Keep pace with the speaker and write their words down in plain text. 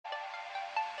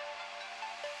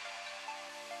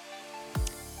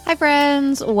Hi,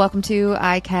 friends. Welcome to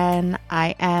I Can,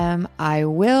 I Am, I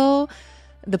Will,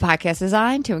 the podcast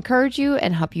designed to encourage you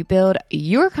and help you build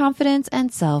your confidence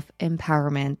and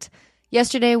self-empowerment.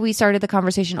 Yesterday, we started the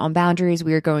conversation on boundaries.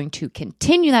 We are going to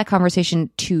continue that conversation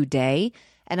today,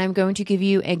 and I'm going to give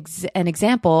you an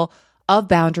example of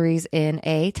boundaries in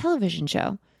a television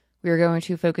show. We are going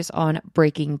to focus on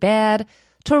Breaking Bad.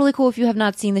 Totally cool. If you have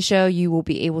not seen the show, you will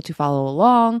be able to follow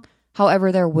along.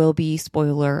 However, there will be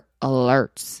spoiler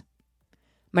alerts.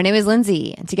 My name is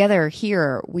Lindsay, and together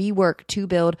here we work to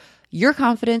build your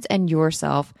confidence and your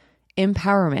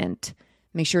self-empowerment.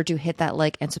 Make sure to hit that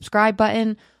like and subscribe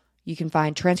button. You can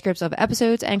find transcripts of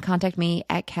episodes and contact me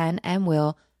at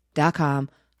kenandwill.com.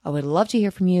 I would love to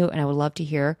hear from you, and I would love to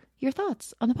hear your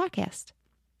thoughts on the podcast.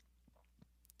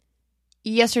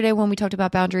 Yesterday, when we talked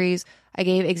about boundaries, I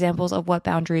gave examples of what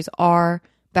boundaries are.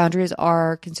 Boundaries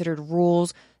are considered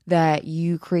rules that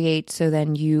you create so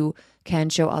then you can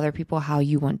show other people how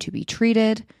you want to be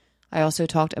treated. I also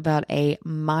talked about a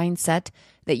mindset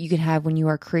that you can have when you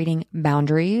are creating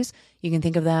boundaries. You can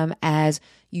think of them as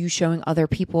you showing other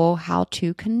people how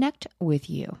to connect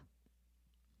with you.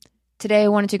 Today, I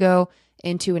wanted to go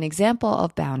into an example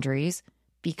of boundaries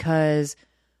because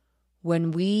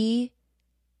when we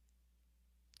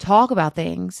talk about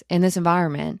things in this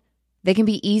environment, they can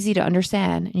be easy to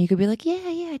understand. And you could be like, yeah,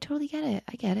 I totally get it.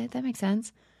 I get it. That makes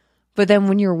sense. But then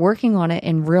when you're working on it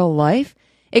in real life,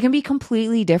 it can be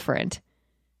completely different.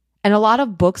 And a lot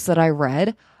of books that I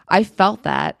read, I felt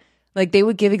that. Like they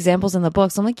would give examples in the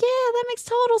books. I'm like, yeah, that makes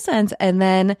total sense. And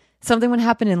then something would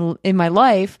happen in my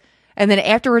life. And then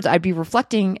afterwards I'd be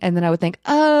reflecting and then I would think,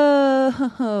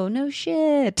 oh, no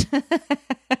shit.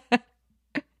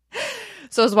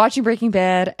 So I was watching Breaking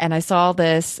Bad and I saw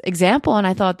this example and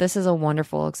I thought this is a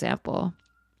wonderful example.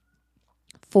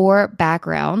 For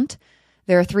background,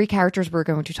 there are three characters we're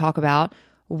going to talk about.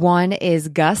 One is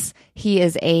Gus. He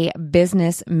is a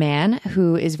businessman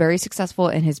who is very successful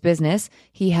in his business.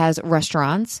 He has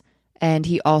restaurants and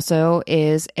he also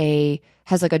has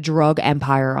like a drug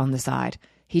empire on the side.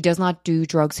 He does not do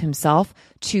drugs himself.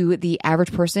 To the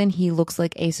average person, he looks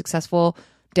like a successful,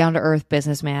 down-to-earth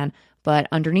businessman. But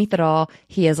underneath it all,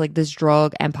 he has like this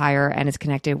drug empire and is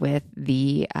connected with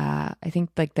the, I think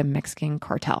like the Mexican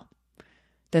cartel.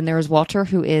 Then there is Walter,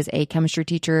 who is a chemistry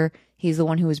teacher. He's the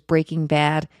one who is breaking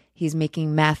bad. He's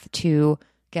making meth to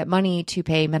get money to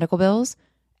pay medical bills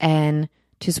and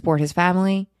to support his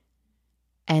family.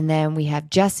 And then we have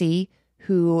Jesse,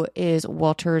 who is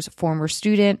Walter's former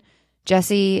student.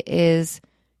 Jesse is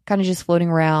kind of just floating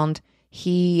around.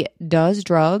 He does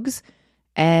drugs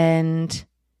and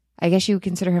I guess you would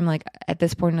consider him like at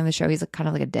this point in the show, he's kind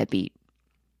of like a deadbeat.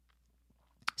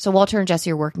 So Walter and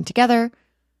Jesse are working together.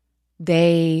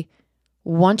 They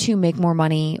want to make more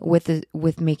money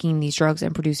with making these drugs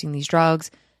and producing these drugs.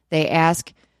 They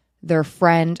ask their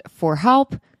friend for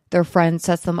help. Their friend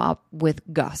sets them up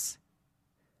with Gus.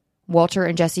 Walter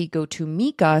and Jesse go to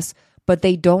meet Gus, but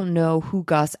they don't know who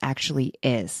Gus actually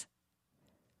is.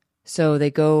 So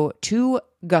they go to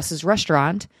Gus's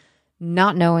restaurant,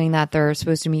 not knowing that they're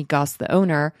supposed to meet Gus, the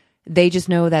owner. They just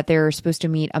know that they're supposed to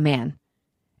meet a man.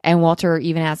 And Walter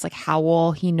even asks, like, how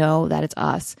will he know that it's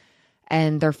us?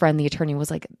 And their friend, the attorney,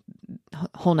 was like,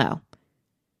 he'll know.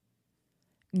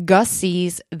 Gus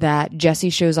sees that Jesse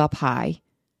shows up high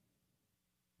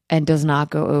and does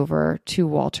not go over to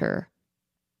Walter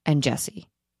and Jesse.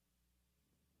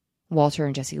 Walter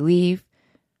and Jesse leave.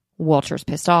 Walter's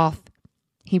pissed off.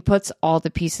 He puts all the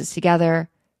pieces together,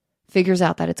 figures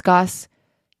out that it's Gus.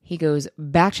 He goes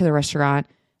back to the restaurant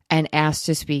and asks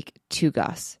to speak to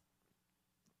Gus.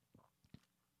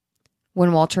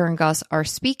 When Walter and Gus are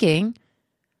speaking,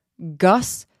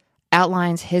 Gus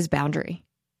outlines his boundary.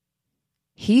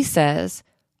 He says,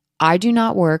 I do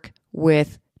not work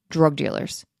with drug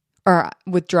dealers or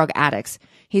with drug addicts.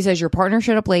 He says, your partner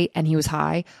showed up late and he was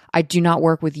high. I do not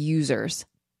work with users.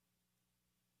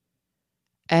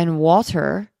 And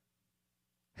Walter,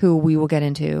 who we will get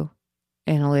into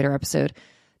in a later episode,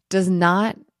 does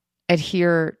not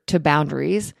adhere to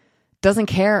boundaries, doesn't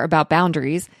care about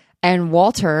boundaries, and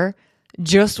Walter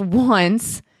just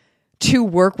wants to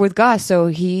work with Gus. So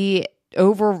he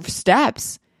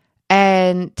oversteps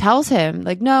and tells him,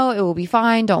 like, no, it will be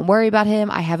fine. Don't worry about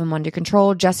him. I have him under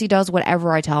control. Jesse does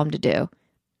whatever I tell him to do.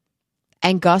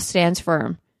 And Gus stands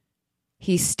firm.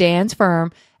 He stands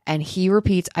firm and he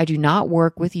repeats, I do not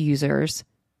work with users,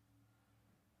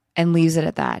 and leaves it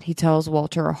at that. He tells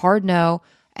Walter a hard no,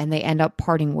 and they end up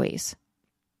parting ways.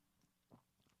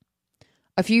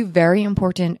 A few very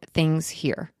important things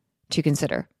here to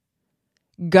consider.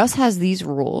 Gus has these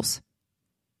rules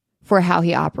for how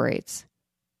he operates.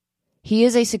 He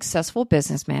is a successful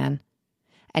businessman,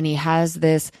 and he has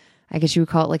this, I guess you would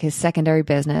call it like his secondary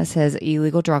business, his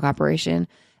illegal drug operation,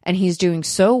 and he's doing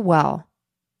so well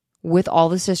with all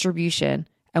this distribution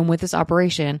and with this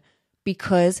operation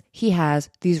because he has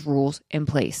these rules in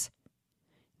place.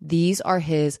 These are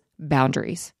his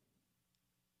boundaries.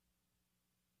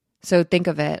 So think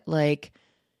of it like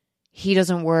he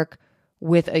doesn't work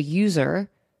with a user.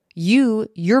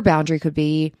 Your boundary could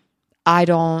be, I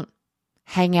don't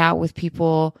hang out with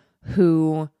people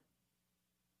who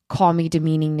call me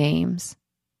demeaning names.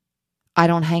 I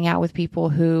don't hang out with people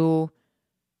who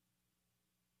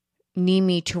need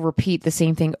me to repeat the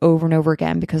same thing over and over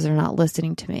again because they're not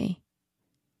listening to me.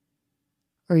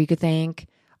 Or you could think,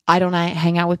 I don't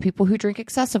hang out with people who drink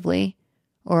excessively.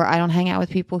 Or I don't hang out with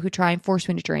people who try and force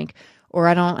me to drink. Or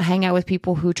I don't hang out with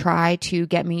people who try to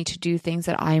get me to do things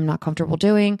that I am not comfortable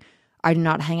doing. I do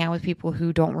not hang out with people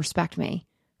who don't respect me.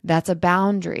 That's a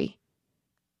boundary.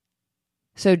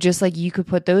 So just like you could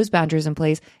put those boundaries in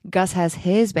place, Gus has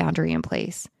his boundary in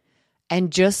place.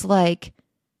 And just like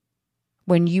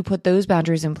when you put those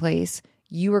boundaries in place,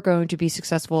 you are going to be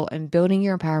successful in building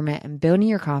your empowerment and building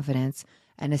your confidence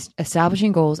and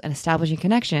establishing goals and establishing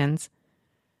connections.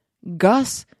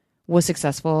 Gus was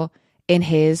successful in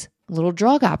his little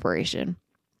drug operation.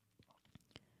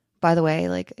 By the way,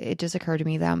 like it just occurred to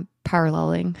me that I'm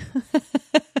paralleling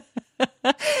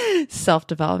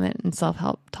self-development and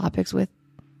self-help topics with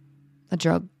a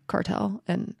drug cartel,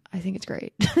 and I think it's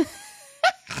great.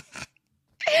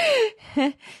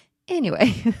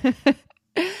 Anyway,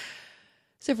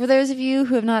 so for those of you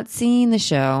who have not seen the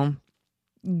show,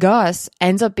 Gus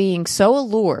ends up being so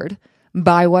allured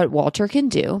by what Walter can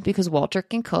do, because Walter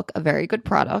can cook a very good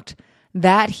product,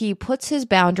 that he puts his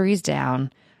boundaries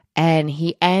down and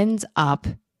he ends up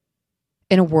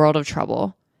in a world of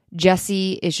trouble.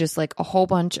 Jesse is just like a whole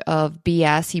bunch of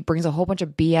BS. He brings a whole bunch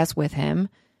of BS with him.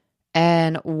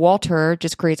 And Walter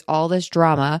just creates all this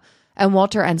drama. And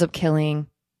Walter ends up killing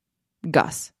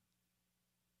Gus.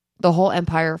 The whole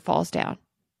empire falls down.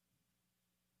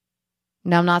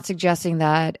 Now, I'm not suggesting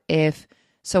that if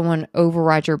someone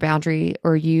overrides your boundary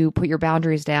or you put your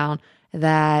boundaries down,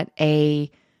 that a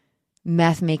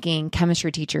meth-making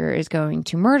chemistry teacher is going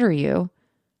to murder you.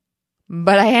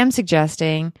 But I am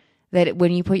suggesting that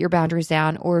when you put your boundaries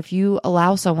down, or if you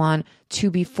allow someone to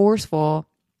be forceful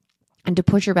and to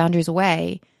push your boundaries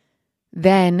away,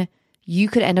 then you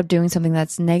could end up doing something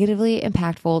that's negatively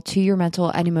impactful to your mental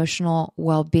and emotional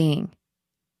well-being.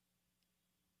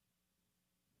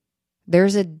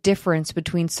 There's a difference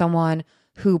between someone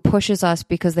who pushes us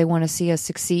because they want to see us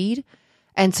succeed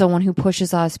and someone who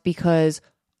pushes us because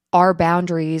our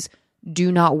boundaries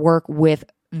do not work with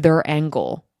their end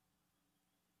goal.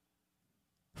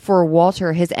 For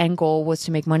Walter, his end goal was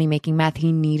to make money making meth.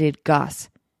 He needed Gus.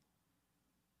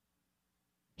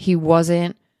 He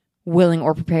wasn't willing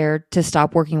or prepared to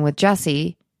stop working with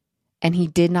Jesse, and he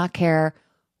did not care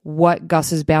what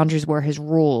Gus's boundaries were, his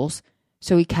rules,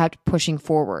 so he kept pushing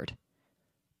forward.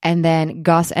 And then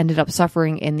Gus ended up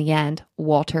suffering in the end.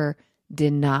 Walter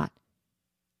did not.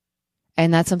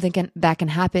 And that's something that can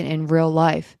happen in real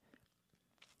life.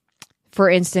 For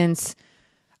instance,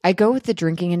 I go with the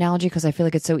drinking analogy because I feel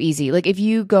like it's so easy. Like if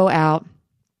you go out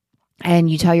and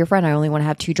you tell your friend, I only want to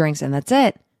have 2 drinks and that's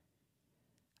it.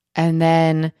 And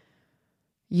then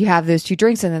you have those 2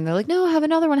 drinks and then they're like, no, have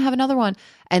another one.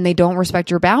 And they don't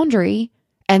respect your boundary.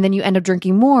 And then you end up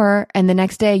drinking more. And the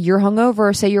next day you're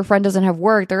hungover. Say your friend doesn't have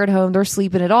work. They're at home. They're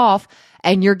sleeping it off.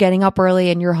 And you're getting up early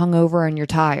and you're hungover and you're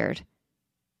tired.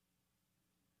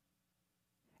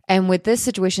 And with this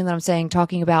situation that I'm saying,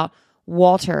 talking about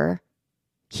Walter,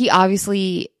 he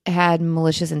obviously had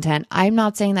malicious intent. I'm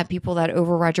not saying that people that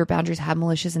override your boundaries have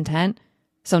malicious intent.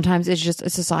 Sometimes it's just a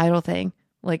societal thing.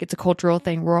 Like it's a cultural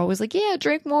thing. We're always like, yeah,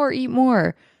 drink more, eat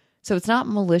more. So it's not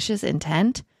malicious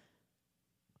intent.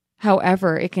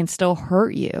 However, it can still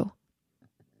hurt you.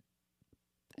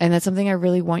 And that's something I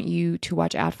really want you to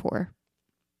watch out for.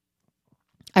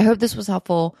 I hope this was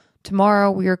helpful.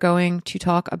 Tomorrow we are going to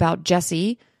talk about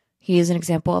Jesse. He is an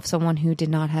example of someone who did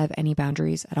not have any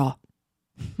boundaries at all.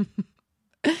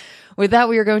 With that,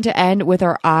 we are going to end with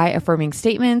our I affirming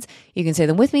statements. You can say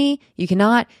them with me. You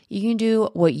cannot. You can do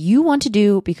what you want to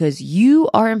do because you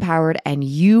are empowered and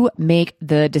you make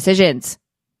the decisions.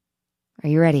 Are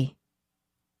you ready?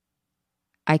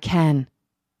 I can.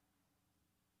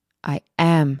 I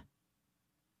am.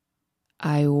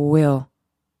 I will.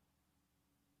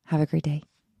 Have a great day.